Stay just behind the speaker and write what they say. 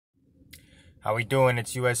How we doing?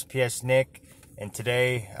 It's USPS Nick, and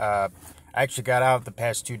today I actually got out the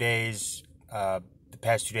past 2 days. I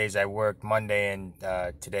worked Monday and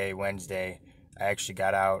today Wednesday. I actually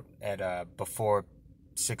got out at before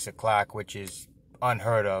 6 o'clock, which is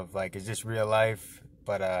unheard of. Like, is this real life?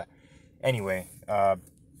 But anyway,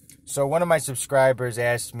 so one of my subscribers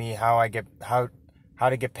asked me how to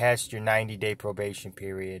get past your 90-day probation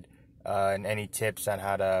period, and any tips on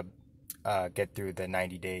how to get through the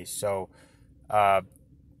 90 days. So a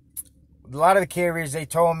lot of the carriers, they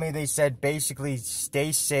said basically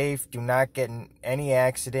stay safe, do not get in any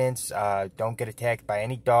accidents, don't get attacked by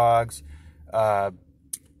any dogs,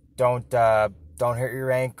 don't hurt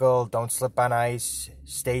your ankle, don't slip on ice,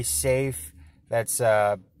 stay safe. That's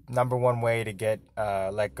number one way to get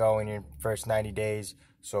let go in your first 90 days.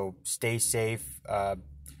 So stay safe.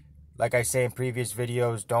 Like I say in previous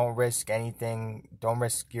videos, don't risk anything. Don't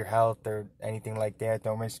risk your health or anything like that.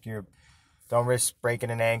 Don't risk breaking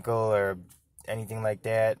an ankle or anything like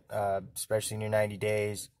that, especially in your 90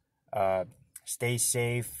 days. Stay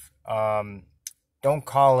safe. Don't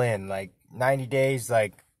call in. Like 90 days,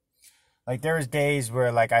 like there was days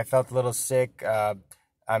where like I felt a little sick.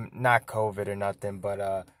 I'm not COVID or nothing,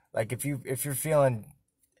 but like if you're feeling,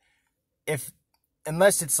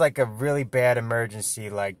 unless it's like a really bad emergency,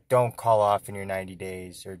 like don't call off in your 90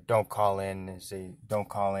 days or don't call in and say don't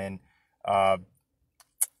call in.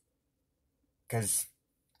 Because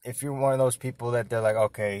if you're one of those people that they're like,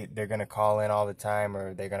 okay, they're going to call in all the time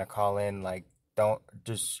or they're going to call in, like,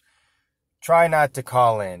 just try not to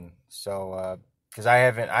call in. So, because I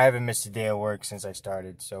haven't missed a day of work since I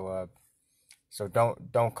started. So,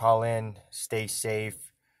 don't call in, stay safe.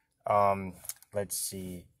 Let's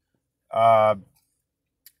see. And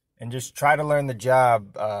just try to learn the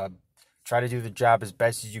job. Try to do the job as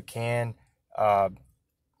best as you can.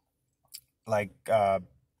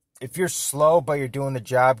 If you're slow but you're doing the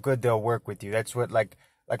job good, they'll work with you. That's what I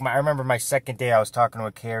remember my second day I was talking to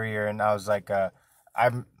a carrier and I was like,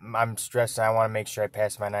 I'm stressed and I want to make sure I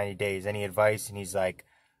pass my 90 days. Any advice? And he's like,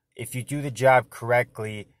 if you do the job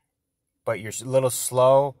correctly but you're a little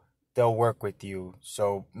slow, they'll work with you.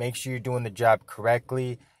 So make sure you're doing the job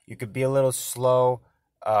correctly. You could be a little slow,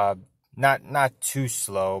 not too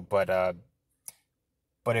slow, but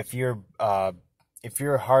if you're a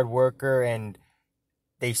hard worker and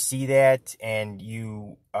they see that and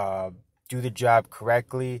you do the job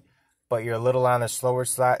correctly, but you're a little on the slower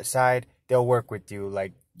side, they'll work with you.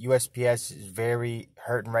 Like USPS is very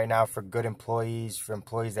hurting right now for good employees, for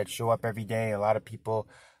employees that show up every day. A lot of people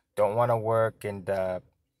don't want to work and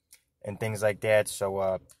things like that.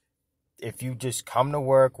 So if you just come to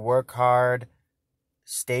work hard,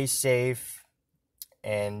 stay safe,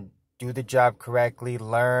 and do the job correctly,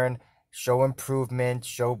 learn, show improvement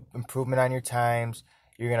on your times,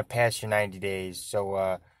 you're going to pass your 90 days. So,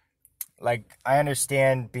 I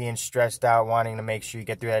understand being stressed out, wanting to make sure you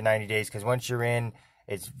get through that 90 days, because once you're in,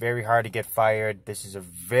 it's very hard to get fired. This is a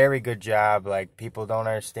very good job. Like, people don't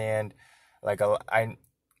understand. Like, a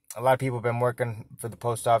lot of people have been working for the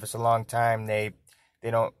post office a long time.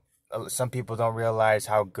 Some people don't realize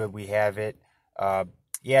how good we have it.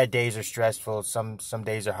 Yeah, days are stressful. Some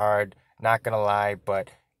days are hard, not going to lie,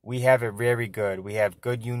 but we have it very good. We have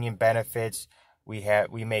good union benefits.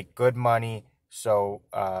 We make good money, so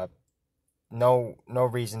no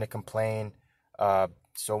reason to complain.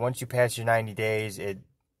 So once you pass your 90 days,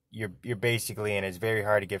 you're basically in. It's very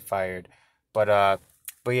hard to get fired. But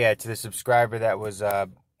yeah, to the subscriber that was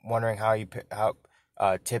wondering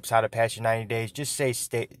tips how to pass your 90 days, just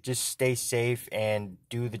stay safe and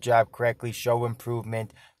do the job correctly. Show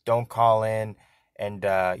improvement. Don't call in, and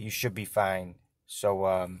you should be fine.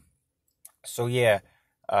 So yeah.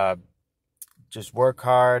 Just work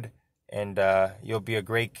hard, and you'll be a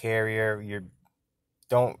great carrier.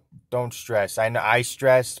 Don't stress. I know I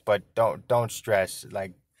stress, but don't stress.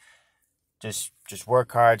 Like, just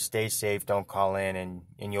work hard, stay safe, don't call in,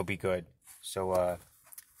 and you'll be good. So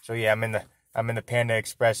yeah, I'm in the Panda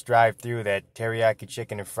Express drive-through. That teriyaki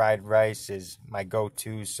chicken and fried rice is my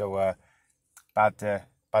go-to. So about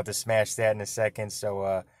to smash that in a second.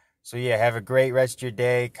 So yeah, have a great rest of your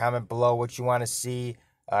day. Comment below what you want to see.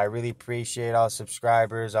 I really appreciate all the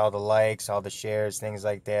subscribers, all the likes, all the shares, things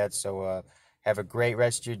like that. So have a great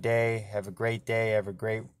rest of your day. Have a great day. Have a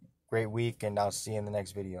great week, and I'll see you in the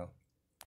next video.